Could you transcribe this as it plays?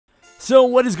So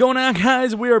what is going on,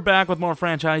 guys? We are back with more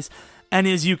franchise, and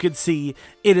as you can see,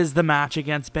 it is the match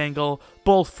against Bengal,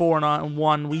 both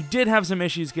 4-1. We did have some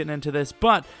issues getting into this,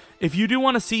 but if you do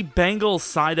want to see Bengal's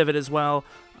side of it as well,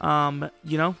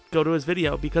 you know, go to his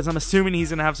video, because I'm assuming he's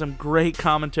going to have some great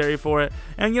commentary for it,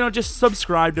 and, you know, just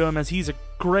subscribe to him, as he's a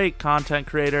great content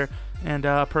creator and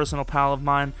a personal pal of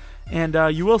mine, and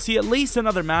you will see at least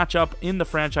another matchup in the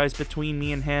franchise between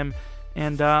me and him.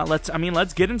 And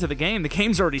let's get into the game. The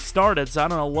game's already started, so I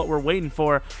don't know what we're waiting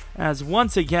for, as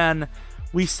once again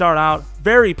we start out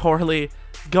very poorly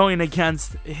going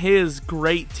against his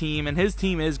great team, and his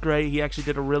team is great. He actually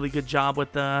did a really good job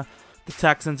with the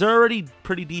Texans. They're already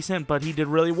pretty decent, but he did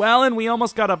really well, and we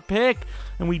almost got a pick,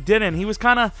 and we didn't. He was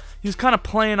kind of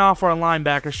playing off our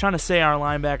linebackers, trying to say our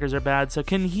linebackers are bad. So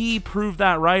can he prove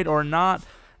that right or not,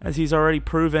 as he's already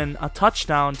proven a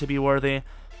touchdown to be worthy?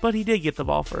 But he did get the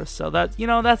ball first, so that, you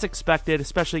know, that's expected,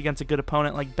 especially against a good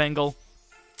opponent like Bengal.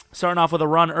 Starting off with a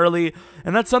run early,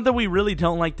 and that's something we really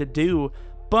don't like to do,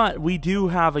 but we do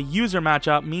have a user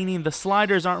matchup, meaning the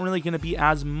sliders aren't really going to be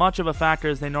as much of a factor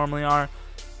as they normally are,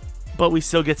 but we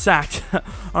still get sacked.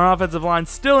 Our offensive line's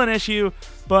still an issue,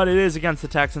 but it is against the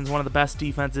Texans, one of the best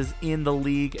defenses in the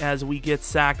league, as we get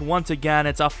sacked once again.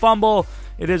 It's a fumble.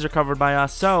 It is recovered by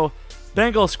us, so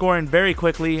Bengal scoring very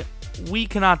quickly. We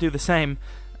cannot do the same,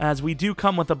 as we do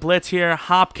come with a blitz here.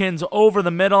 Hopkins over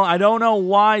the middle. I don't know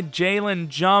why Jalen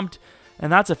jumped,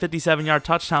 and that's a 57-yard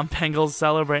touchdown. Bengals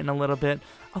celebrating a little bit.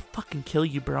 I'll fucking kill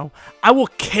you, bro. I will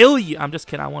kill you. I'm just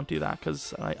kidding. I won't do that,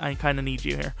 because I kind of need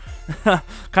you here.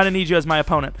 Kind of need you as my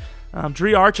opponent.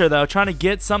 Dre Archer, though, trying to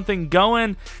get something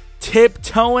going.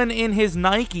 Tiptoeing in his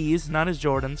Nikes, not his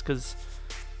Jordans, because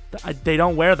they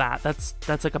don't wear that.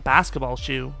 That's like a basketball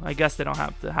shoe. I guess they don't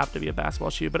have to be a basketball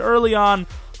shoe. But early on,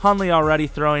 Hundley already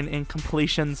throwing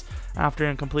incompletions after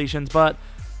incompletions. But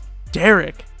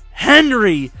Derrick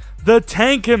Henry, the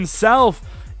tank himself,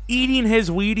 eating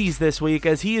his Wheaties this week,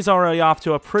 as he is already off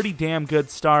to a pretty damn good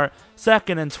start.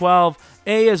 2nd and 12.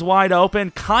 A is wide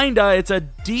open. Kinda. It's a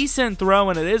decent throw,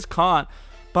 and it is caught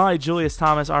by Julius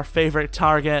Thomas, our favorite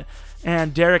target.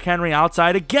 And Derrick Henry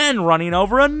outside again, running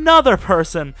over another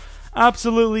person.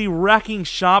 Absolutely wrecking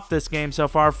shop this game so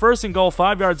far. 1st and goal,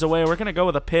 5 yards away. We're going to go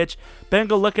with a pitch.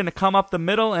 Bengal looking to come up the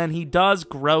middle, and he does.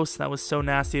 Gross. That was so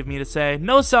nasty of me to say.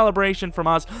 No celebration from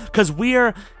us, because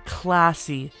we're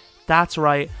classy. That's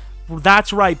right.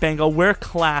 That's right, Bengal. We're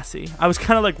classy. I was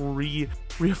kind of like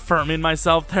reaffirming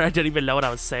myself there. I didn't even know what I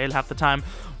was saying half the time.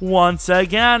 Once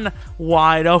again,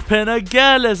 wide open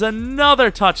again is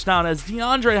another touchdown, as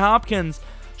DeAndre Hopkins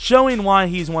showing why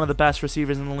he's one of the best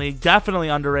receivers in the league. Definitely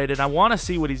underrated. I want to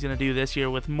see what he's going to do this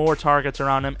year with more targets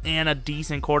around him and a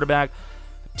decent quarterback.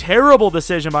 Terrible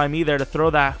decision by me there to throw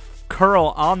that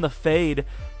curl on the fade,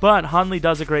 but Hundley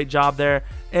does a great job there.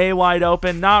 A wide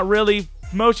open, not really.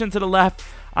 Motion to the left.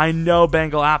 I know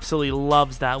Bengal absolutely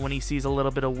loves that when he sees a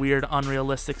little bit of weird,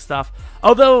 unrealistic stuff.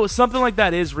 Although something like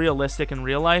that is realistic in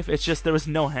real life. It's just there was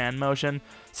no hand motion.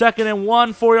 2nd and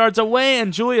 1, 4 yards away,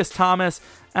 and Julius Thomas,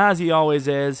 as he always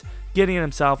is, getting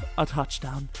himself a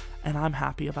touchdown. And I'm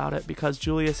happy about it, because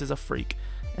Julius is a freak.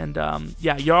 And,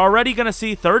 yeah, you're already going to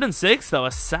see 3rd and 6, though,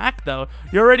 a sack, though.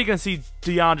 You're already going to see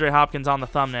DeAndre Hopkins on the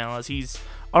thumbnail, as he's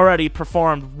already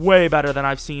performed way better than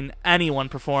I've seen anyone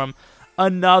perform.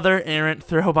 Another errant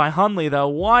throw by Hundley, though.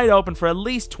 Wide open for at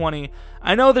least 20.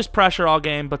 I know there's pressure all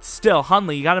game, but still,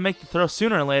 Hundley, you got to make the throw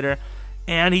sooner or later.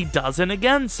 And he doesn't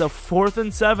again, so 4th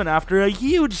and 7 after a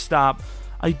huge stop.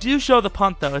 I do show the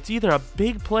punt, though. It's either a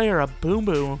big play or a boom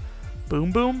boom.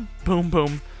 Boom boom? Boom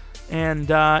boom. And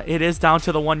it is down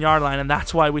to the 1 yard line, and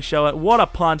that's why we show it. What a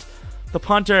punt. The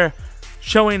punter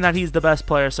showing that he's the best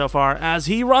player so far, as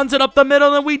he runs it up the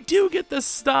middle, and we do get the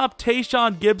stop.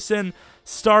 Tayshawn Gibson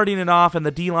starting it off, and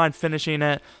the D-line finishing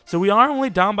it. So we are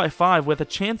only down by 5 with a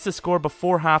chance to score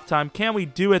before halftime. Can we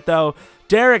do it, though?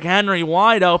 Derrick Henry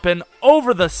wide open,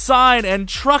 over the side, and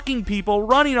trucking people,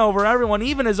 running over everyone,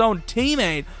 even his own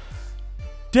teammate.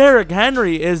 Derrick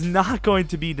Henry is not going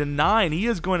to be denied. He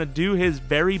is going to do his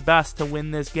very best to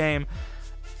win this game.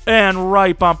 And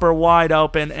right bumper wide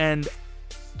open, and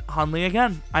Hundley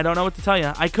again. I don't know what to tell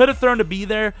you. I could have thrown to be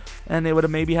there, and they would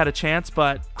have maybe had a chance,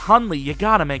 but Hundley, you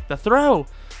got to make the throw.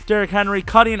 Derrick Henry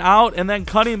cutting out and then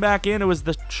cutting back in. It was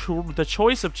the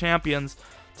choice of champions,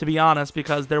 to be honest,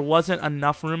 because there wasn't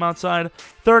enough room outside.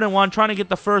 3rd and 1, trying to get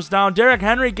the 1st down. Derrick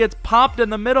Henry gets popped in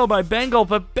the middle by Bengal,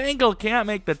 but Bengal can't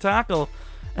make the tackle,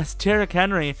 as Derrick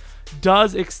Henry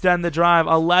does extend the drive.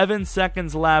 11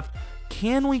 seconds left.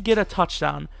 Can we get a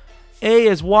touchdown? A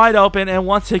is wide open, and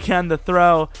once again, the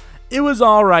throw. It was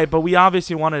all right, but we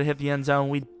obviously wanted to hit the end zone.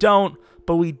 We don't,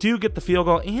 but we do get the field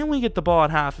goal, and we get the ball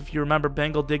at half. If you remember,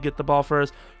 Bengal did get the ball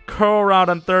first. Curl route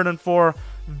on 3rd and 4.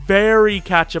 Very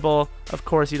catchable. Of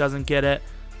course, he doesn't get it.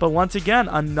 But once again,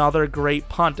 another great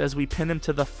punt as we pin him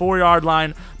to the 4-yard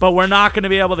line, but we're not going to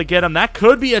be able to get him. That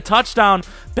could be a touchdown.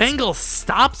 Bengal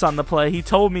stops on the play. He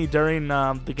told me during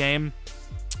the game,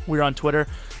 we were on Twitter,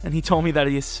 and he told me that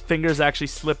his fingers actually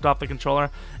slipped off the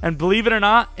controller. And believe it or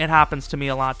not, it happens to me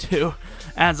a lot too.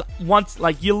 As once,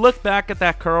 like, you look back at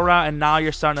that curl route, and now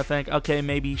you're starting to think, okay,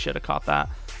 maybe he should have caught that.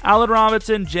 Allen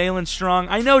Robinson, Jalen Strong.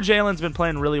 I know Jalen's been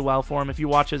playing really well for him. If you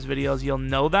watch his videos, you'll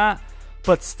know that.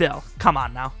 But still, come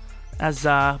on now. As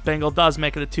Bengal does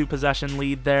make it a 2-possession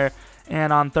lead there.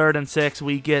 And on 3rd and 6,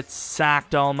 we get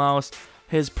sacked almost.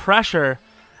 His pressure,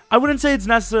 I wouldn't say it's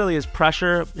necessarily his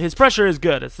pressure. His pressure is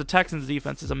good. It's the Texans'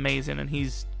 defense is amazing, and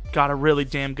he's got a really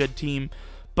damn good team.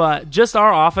 But just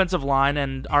our offensive line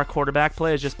and our quarterback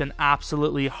play has just been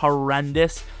absolutely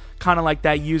horrendous. Kind of like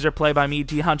that user play by me,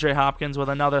 DeAndre Hopkins, with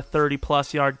another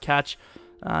 30-plus yard catch.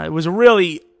 It was a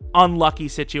really unlucky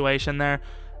situation there,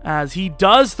 as he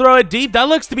does throw it deep. That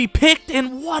looks to be picked,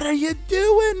 and what are you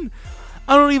doing?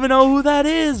 I don't even know who that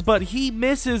is, but he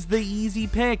misses the easy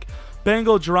pick.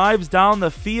 Bengal drives down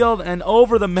the field and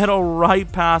over the middle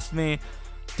right past me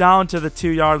down to the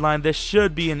 2-yard line. This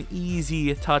should be an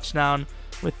easy touchdown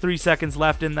with 3 seconds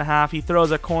left in the half. He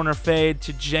throws a corner fade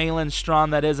to Jalen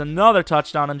Strong. That is another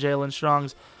touchdown on Jalen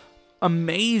Strong's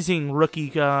amazing rookie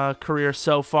career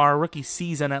so far, rookie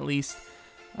season at least.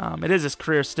 It is his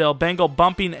career still. Bengal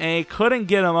bumping A, couldn't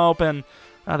get him open.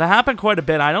 That happened quite a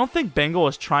bit. I don't think Bengal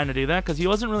was trying to do that because he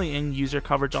wasn't really in user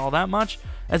coverage all that much,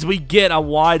 as we get a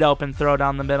wide open throw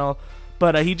down the middle.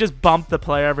 But he just bumped the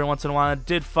player every once in a while. It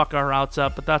did fuck our routes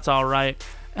up, but that's all right.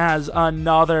 As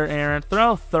another errant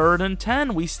throw, 3rd and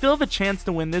 10. We still have a chance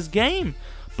to win this game,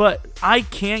 but I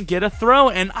can't get a throw,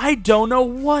 and I don't know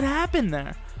what happened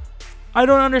there. I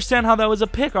don't understand how that was a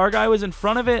pick. Our guy was in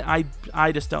front of it.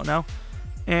 I just don't know.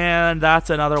 And that's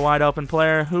another wide open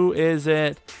player. Who is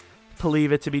it?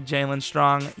 Believe it to be Jalen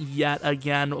Strong yet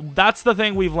again. That's the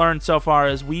thing we've learned so far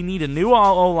is we need a new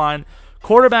O-line.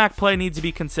 Quarterback play needs to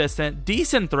be consistent.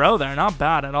 Decent throw there. Not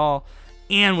bad at all.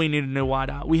 And we need a new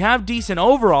wideout. We have decent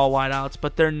overall wideouts,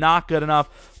 but they're not good enough.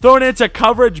 Throwing into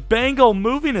coverage. Bengal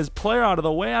moving his player out of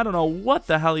the way. I don't know what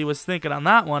the hell he was thinking on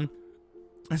that one.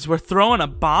 As we're throwing a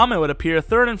bomb, it would appear.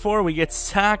 3rd and 4. We get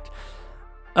sacked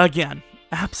again.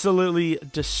 Absolutely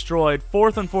destroyed.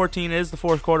 4th and 14 is the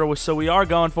 4th quarter, so we are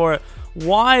going for it.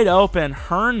 Wide open.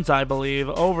 Hearns, I believe,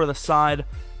 over the side.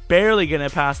 Barely getting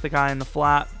it past the guy in the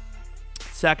flat.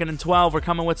 2nd and 12. We're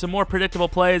coming with some more predictable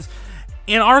plays.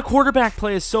 And our quarterback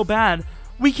play is so bad,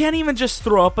 we can't even just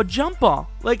throw up a jump ball.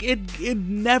 Like, it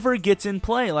never gets in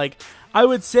play. Like, I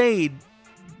would say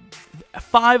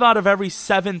 5 out of every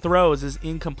 7 throws is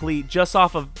incomplete just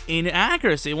off of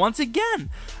inaccuracy. Once again,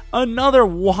 another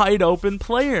wide open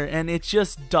player, and it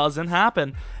just doesn't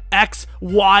happen. X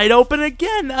wide open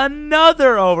again,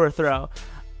 another overthrow.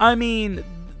 I mean,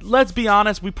 let's be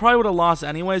honest, we probably would have lost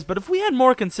anyways, but if we had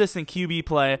more consistent QB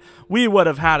play, we would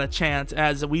have had a chance,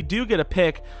 as we do get a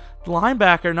pick.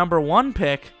 Linebacker number 1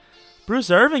 pick, Bruce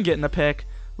Irvin getting a pick.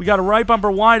 We got a right bumper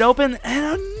wide open,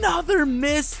 and another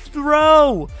missed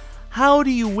throw. How do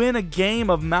you win a game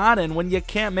of Madden when you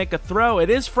can't make a throw? It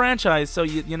is franchise, so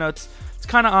you know it's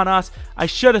kind of on us. I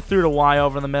should have threw the Y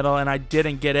over the middle, and I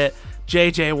didn't get it.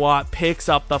 J.J. Watt picks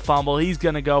up the fumble. He's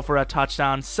going to go for a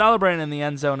touchdown, celebrating in the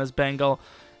end zone as Bengal.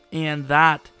 And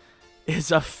that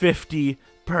is a 50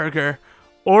 burger.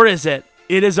 Or is it?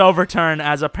 It is overturned,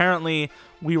 as apparently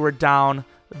we were down.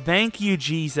 Thank you,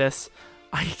 Jesus.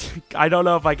 I don't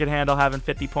know if I can handle having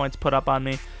 50 points put up on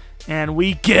me. And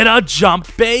we get a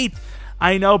jump bait.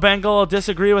 I know Bengal will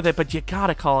disagree with it, but you got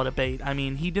to call it a bait. I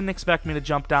mean, he didn't expect me to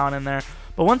jump down in there.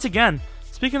 But once again,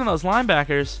 speaking of those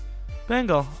linebackers,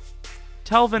 Bengal,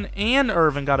 Telvin and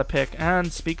Irvin got a pick.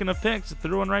 And speaking of picks,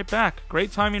 threw one right back.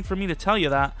 Great timing for me to tell you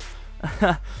that.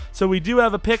 So we do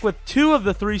have a pick with 2 of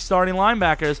the 3 starting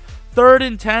linebackers. 3rd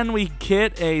and 10, we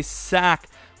get a sack,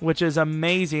 which is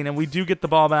amazing. And we do get the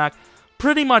ball back.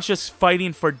 Pretty much just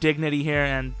fighting for dignity here,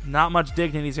 and not much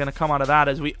dignity is going to come out of that,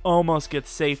 as we almost get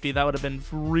safety. That would have been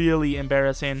really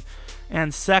embarrassing.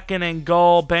 And 2nd and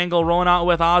goal, Bengal rolling out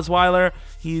with Osweiler.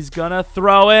 He's going to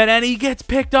throw it, and he gets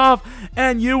picked off,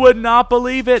 and you would not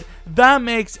believe it. That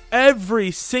makes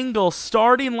every single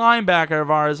starting linebacker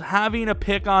of ours having a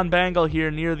pick on Bengal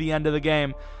here near the end of the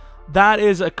game. That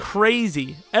is a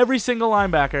crazy. Every single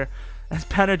linebacker. As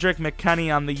Benedict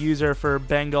McKinney on the user for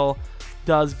Bengal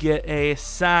does get a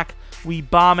sack. We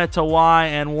bomb it to Y,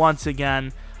 and once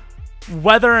again,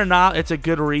 whether or not it's a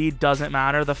good read doesn't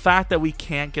matter. The fact that we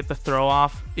can't get the throw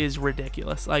off is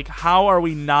ridiculous. Like, how are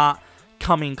we not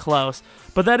coming close?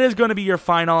 But that is going to be your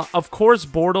final. Of course,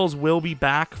 Bortles will be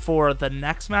back for the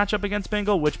next matchup against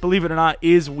Bengal, which, believe it or not,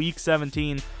 is Week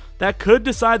 17. That could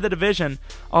decide the division,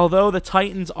 although the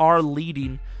Titans are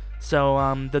leading.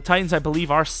 So the Titans, I believe,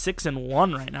 are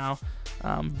 6-1 right now.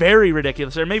 Very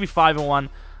ridiculous. Or maybe 5-1.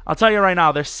 I'll tell you right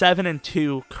now, they're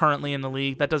 7-2 currently in the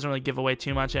league. That doesn't really give away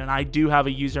too much, and I do have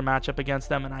a user matchup against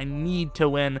them, and I need to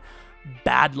win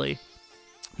badly.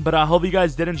 But I hope you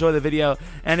guys did enjoy the video,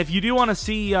 and if you do want to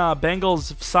see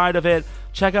Bengal's side of it,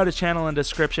 check out his channel in the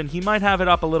description. He might have it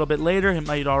up a little bit later. It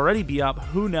might already be up.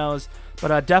 Who knows?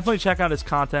 But definitely check out his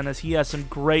content, as he has some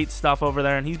great stuff over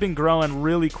there, and he's been growing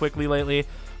really quickly lately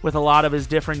with a lot of his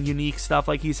different unique stuff.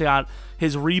 Like, he's got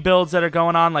his rebuilds that are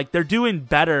going on. Like, they're doing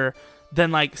better than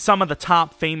like some of the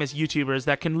top famous YouTubers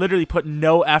that can literally put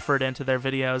no effort into their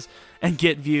videos and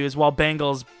get views, while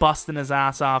Bengal's busting his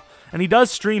ass off. And he does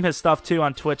stream his stuff too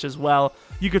on Twitch as well.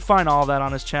 You could find all that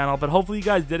on his channel. But hopefully you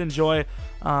guys did enjoy.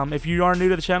 If you are new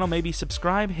to the channel, maybe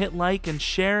subscribe, hit like, and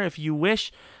share if you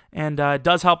wish. And it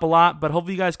does help a lot. But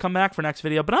hopefully you guys come back for next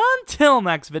video. But until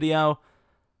next video,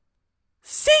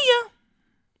 see ya!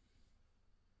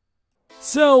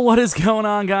 So what is going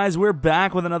on, guys? We're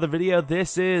back with another video.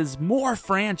 This is more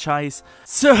franchise.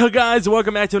 So guys,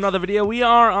 welcome back to another video. We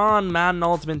are on Madden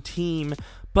Ultimate Team,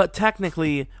 but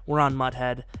technically we're on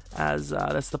Mudhead, as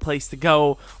that's the place to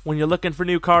go when you're looking for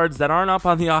new cards that aren't up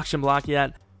on the auction block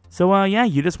yet. So yeah,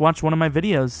 you just watched one of my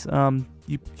videos.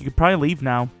 You could probably leave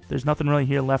now. There's nothing really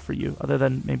here left for you other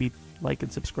than maybe like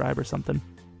and subscribe or something.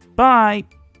 Bye!